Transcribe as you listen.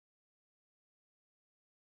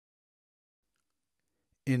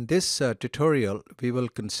In this tutorial, we will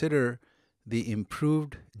consider the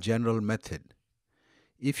improved general method.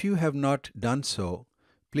 If you have not done so,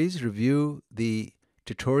 please review the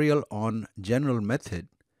tutorial on general method,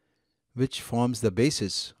 which forms the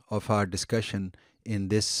basis of our discussion in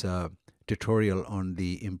this tutorial on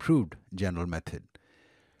the improved general method.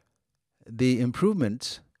 The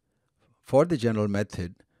improvements for the general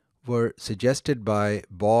method were suggested by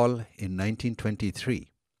Ball in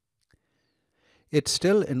 1923. It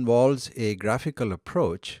still involves a graphical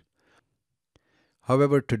approach.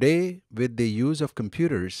 However, today, with the use of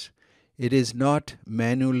computers, it is not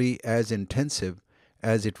manually as intensive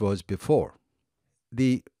as it was before.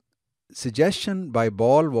 The suggestion by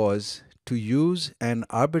Ball was to use an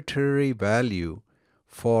arbitrary value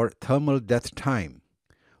for thermal death time,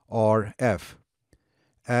 or F,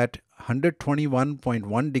 at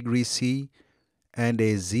 121.1 degrees C and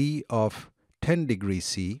a Z of 10 degrees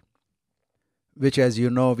C, which, as you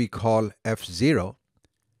know, we call F0.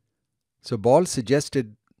 So Ball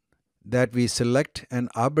suggested that we select an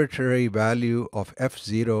arbitrary value of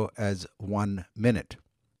F0 as 1 minute.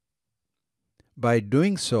 By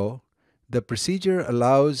doing so, the procedure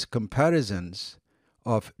allows comparisons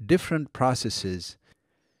of different processes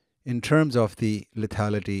in terms of the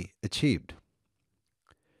lethality achieved.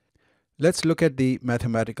 Let's look at the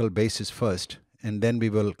mathematical basis first, and then we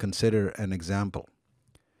will consider an example.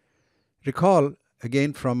 Recall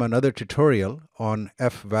again from another tutorial on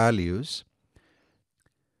F values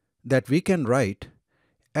that we can write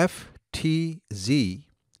FTZ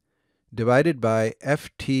divided by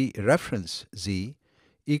FT reference Z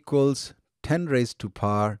equals 10 raised to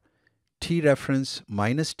power T reference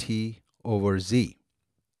minus T over Z.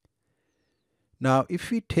 Now,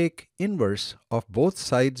 if we take inverse of both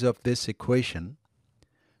sides of this equation,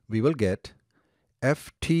 we will get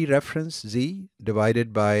Ft reference Z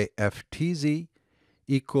divided by Ftz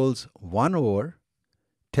equals 1 over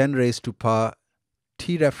 10 raised to power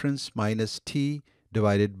T reference minus T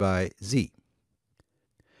divided by Z.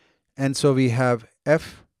 And so we have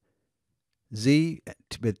Fz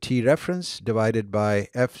with T reference divided by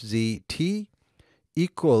Fzt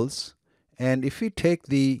equals, and if we take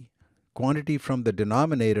the quantity from the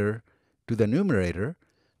denominator to the numerator,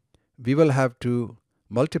 we will have to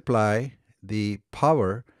multiply the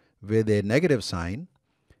power with a negative sign,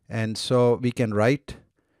 and so we can write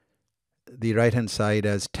the right hand side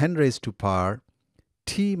as 10 raised to power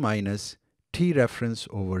T minus T reference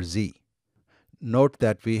over Z. Note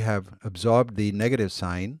that we have absorbed the negative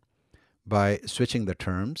sign by switching the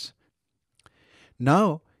terms.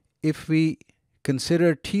 Now, if we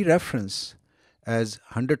consider T reference as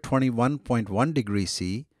 121.1 degrees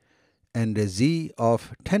C and a Z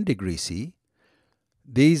of 10 degrees C,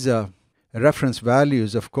 these reference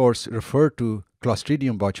values, of course, refer to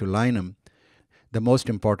Clostridium botulinum, the most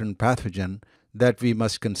important pathogen that we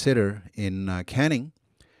must consider in canning.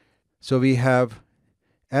 So we have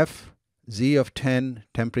Fz of 10,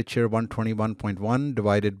 temperature 121.1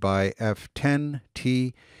 divided by F10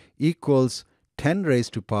 T equals 10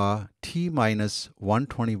 raised to power T minus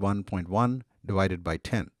 121.1 divided by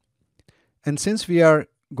 10. And since we are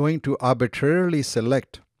going to arbitrarily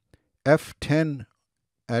select F10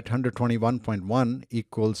 at 121.1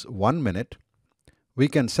 equals 1 minute, we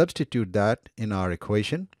can substitute that in our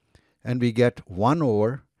equation, and we get 1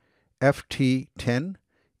 over Ft10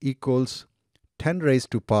 equals 10 raised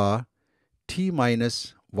to power T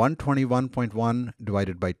minus 121.1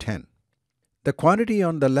 divided by 10. The quantity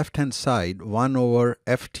on the left hand side, 1 over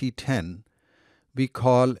Ft10, we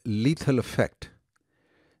call lethal effect.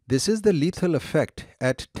 This is the lethal effect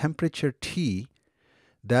at temperature T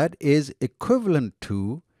that is equivalent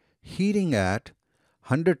to heating at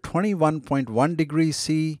 121.1 degrees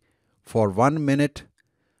C for 1 minute,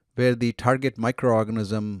 where the target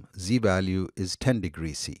microorganism Z value is 10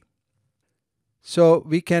 degrees C. So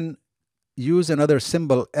we can use another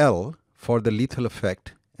symbol L for the lethal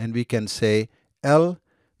effect, and we can say L,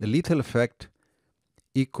 the lethal effect,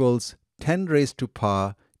 equals 10 raised to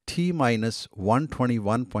power T minus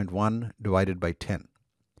 121.1 divided by 10.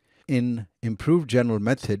 In improved general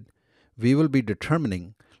method, we will be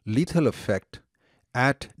determining lethal effect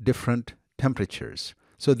at different temperatures.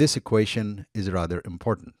 So this equation is rather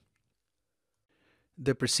important.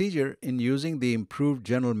 The procedure in using the improved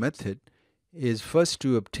general method is first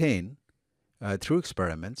to obtain, through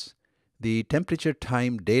experiments, the temperature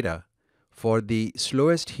time data for the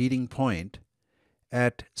slowest heating point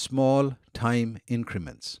at small time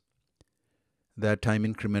increments. That time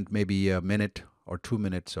increment may be a minute or 2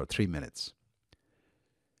 minutes or 3 minutes.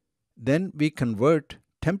 Then we convert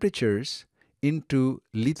temperatures into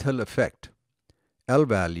lethal effect, L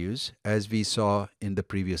values as we saw in the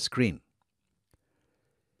previous screen.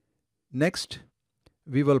 Next,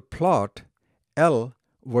 we will plot L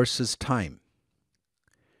versus time.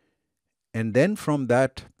 And then from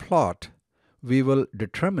that plot, we will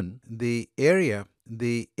determine the area.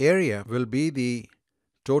 The area will be the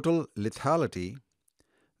total lethality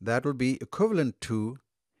that will be equivalent to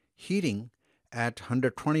heating at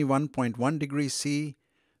 121.1 degrees C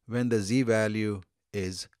when the Z value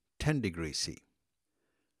is 10 degrees C.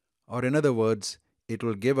 Or in other words, it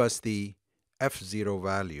will give us the F0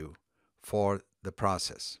 value for the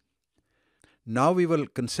process. Now we will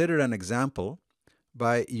consider an example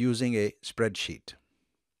by using a spreadsheet.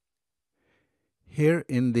 Here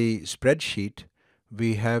in the spreadsheet,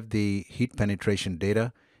 we have the heat penetration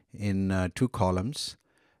data in two columns.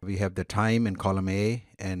 We have the time in column A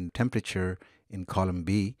and temperature in column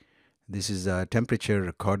B. This is a temperature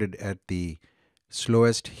recorded at the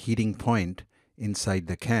slowest heating point inside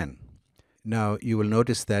the can. Now you will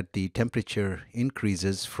notice that the temperature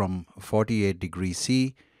increases from 48 degrees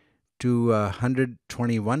C to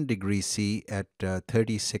 121 degrees C at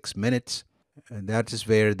 36 minutes. That is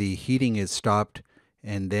where the heating is stopped,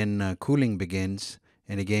 and then cooling begins,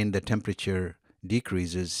 and again the temperature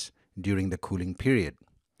decreases during the cooling period.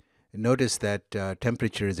 Notice that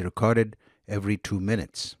temperature is recorded every 2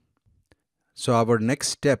 minutes. So our next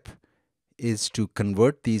step is to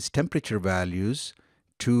convert these temperature values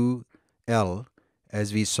to L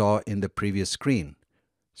as we saw in the previous screen.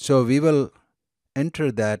 So we will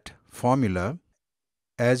enter that formula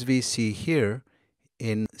as we see here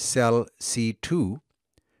in cell C2.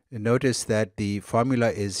 Notice that the formula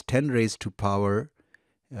is 10 raised to power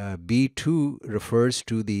B2 refers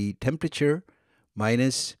to the temperature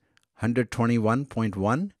minus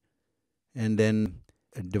 121.1 and then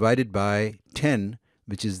divided by 10,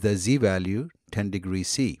 which is the Z value, 10 degrees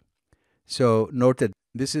C. So note that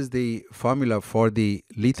this is the formula for the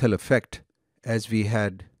lethal effect as we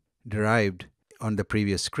had derived on the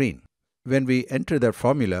previous screen. When we enter that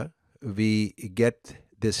formula, we get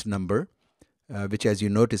this number, which as you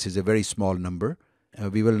notice is a very small number.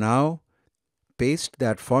 We will now paste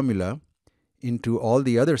that formula into all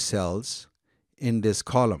the other cells in this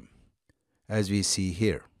column, as we see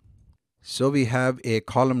here. So we have a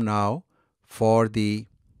column now for the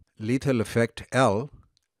lethal effect L.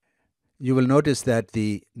 You will notice that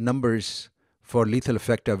the numbers for lethal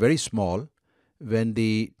effect are very small when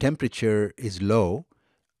the temperature is low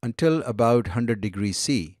until about 100 degrees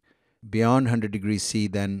C. Beyond 100 degrees C,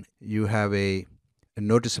 then you have a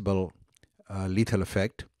noticeable lethal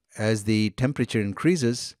effect. As the temperature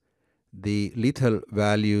increases, the lethal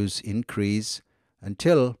values increase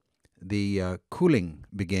until the cooling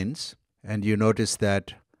begins. And you notice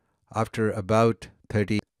that after about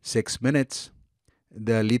 36 minutes,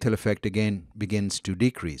 the lethal effect again begins to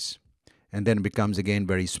decrease and then becomes again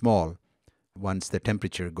very small once the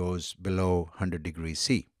temperature goes below 100 degrees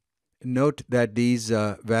C. Note that these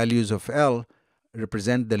values of L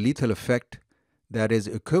represent the lethal effect that is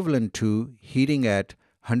equivalent to heating at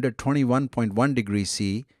 121.1 degrees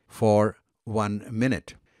C for 1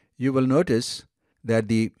 minute. You will notice that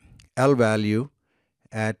the L value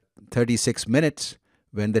at 36 minutes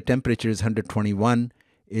when the temperature is 121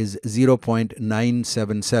 is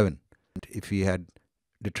 0.977. If we had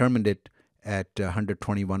determined it at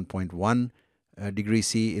 121.1 degrees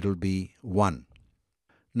C, it will be 1.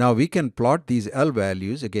 Now we can plot these L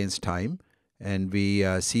values against time, and we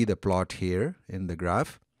see the plot here in the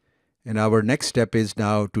graph. And our next step is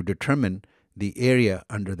now to determine the area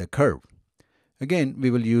under the curve. Again, we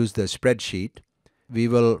will use the spreadsheet. We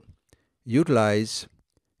will utilize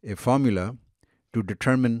a formula to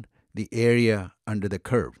determine the area under the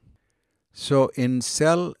curve. So in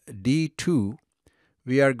cell D2,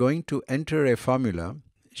 we are going to enter a formula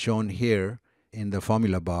shown here in the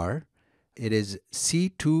formula bar. It is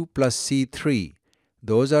C2 plus C3.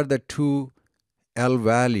 Those are the two L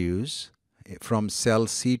values from cell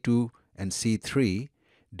C2 and C3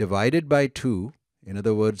 divided by 2. In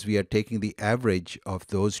other words, we are taking the average of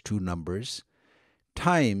those two numbers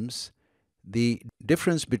times the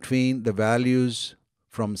difference between the values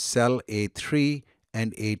from cell A3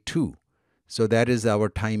 and A2. So that is our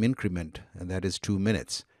time increment, and that is 2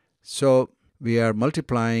 minutes. So we are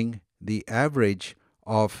multiplying the average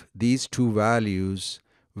of these two values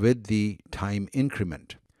with the time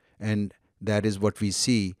increment, and that is what we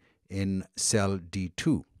see in cell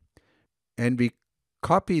D2. And we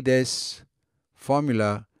copy this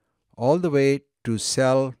formula all the way to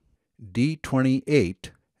cell D28,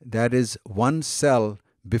 that is one cell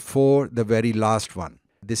before the very last one.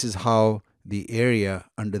 This is how the area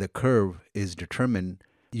under the curve is determined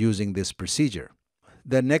using this procedure.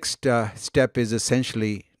 the next step is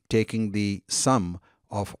essentially taking the sum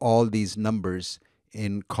of all these numbers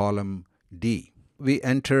in column D. We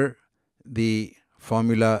enter the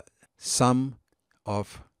formula sum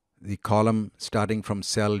of the column starting from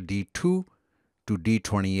cell D2 to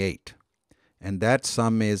D28, and that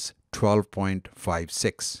sum is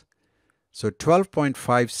 12.56. So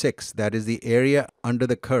 12.56, that is the area under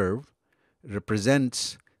the curve,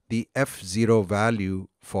 represents the F0 value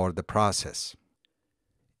for the process.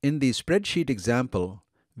 In the spreadsheet example,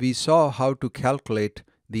 we saw how to calculate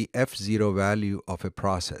the F0 value of a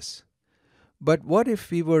process. But what if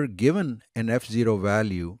we were given an F0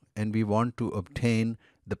 value and we want to obtain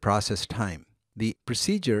the process time? The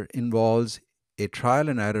procedure involves a trial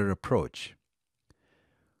and error approach.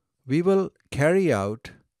 We will carry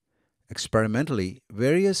out experimentally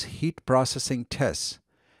various heat processing tests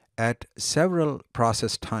at several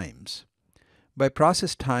process times. By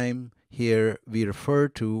process time, here we refer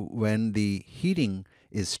to when the heating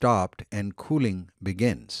is stopped and cooling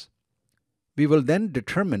begins. We will then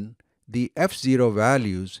determine the F0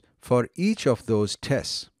 values for each of those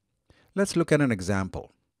tests. Let's look at an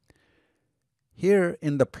example. Here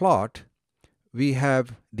in the plot, we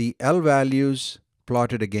have the L values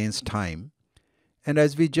plotted against time, and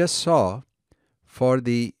as we just saw, for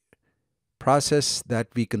the process that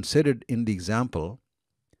we considered in the example,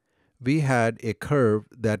 we had a curve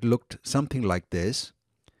that looked something like this.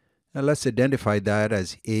 Now let's identify that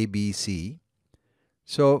as ABC.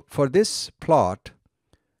 So for this plot,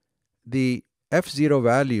 the F0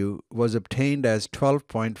 value was obtained as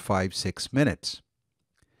 12.56 minutes.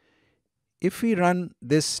 If we run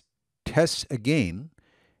this test again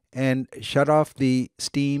and shut off the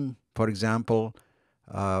steam, for example,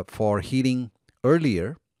 for heating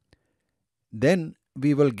earlier, then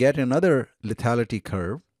we will get another lethality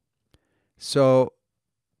curve. So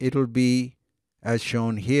it will be as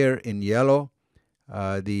shown here in yellow.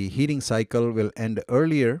 The heating cycle will end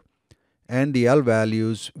earlier, and the L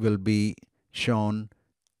values will be shown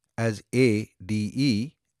as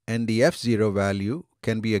ADE, and the F0 value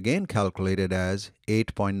can be again calculated as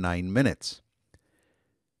 8.9 minutes.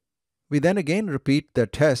 We then again repeat the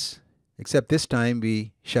test, except this time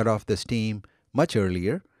we shut off the steam much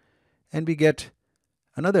earlier, and we get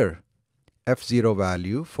another F0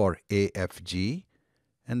 value for AFG,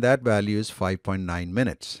 and that value is 5.9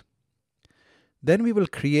 minutes. Then we will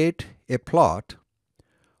create a plot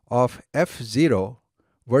of F0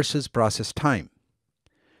 versus process time.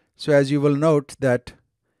 So as you will note that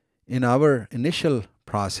in our initial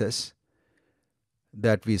process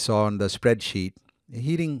that we saw on the spreadsheet,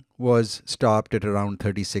 heating was stopped at around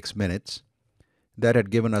 36 minutes. That had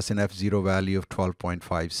given us an F0 value of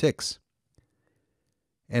 12.56.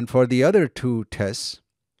 And for the other two tests,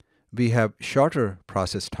 we have shorter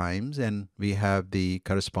process times and we have the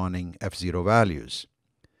corresponding F0 values.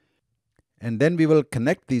 And then we will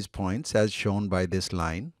connect these points as shown by this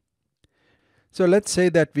line. So let's say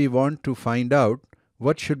that we want to find out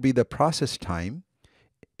what should be the process time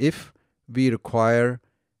if we require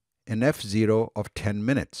an F0 of 10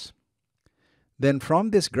 minutes. Then from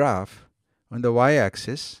this graph on the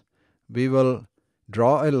y-axis, we will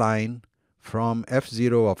draw a line from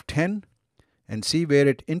F0 of 10 and see where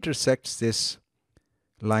it intersects this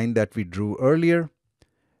line that we drew earlier,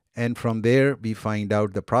 and from there we find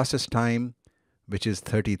out the process time, which is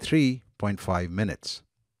 33.5 minutes.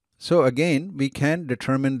 So again, we can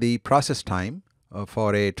determine the process time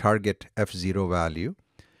for a target F0 value,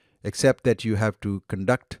 except that you have to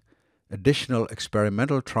conduct additional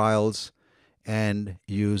experimental trials and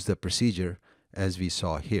use the procedure as we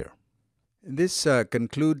saw here. This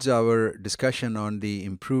concludes our discussion on the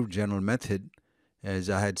improved general method. As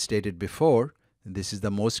I had stated before, this is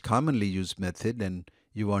the most commonly used method, and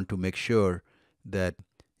you want to make sure that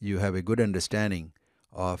you have a good understanding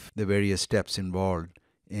of the various steps involved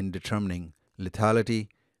in determining lethality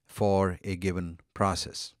for a given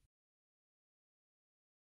process.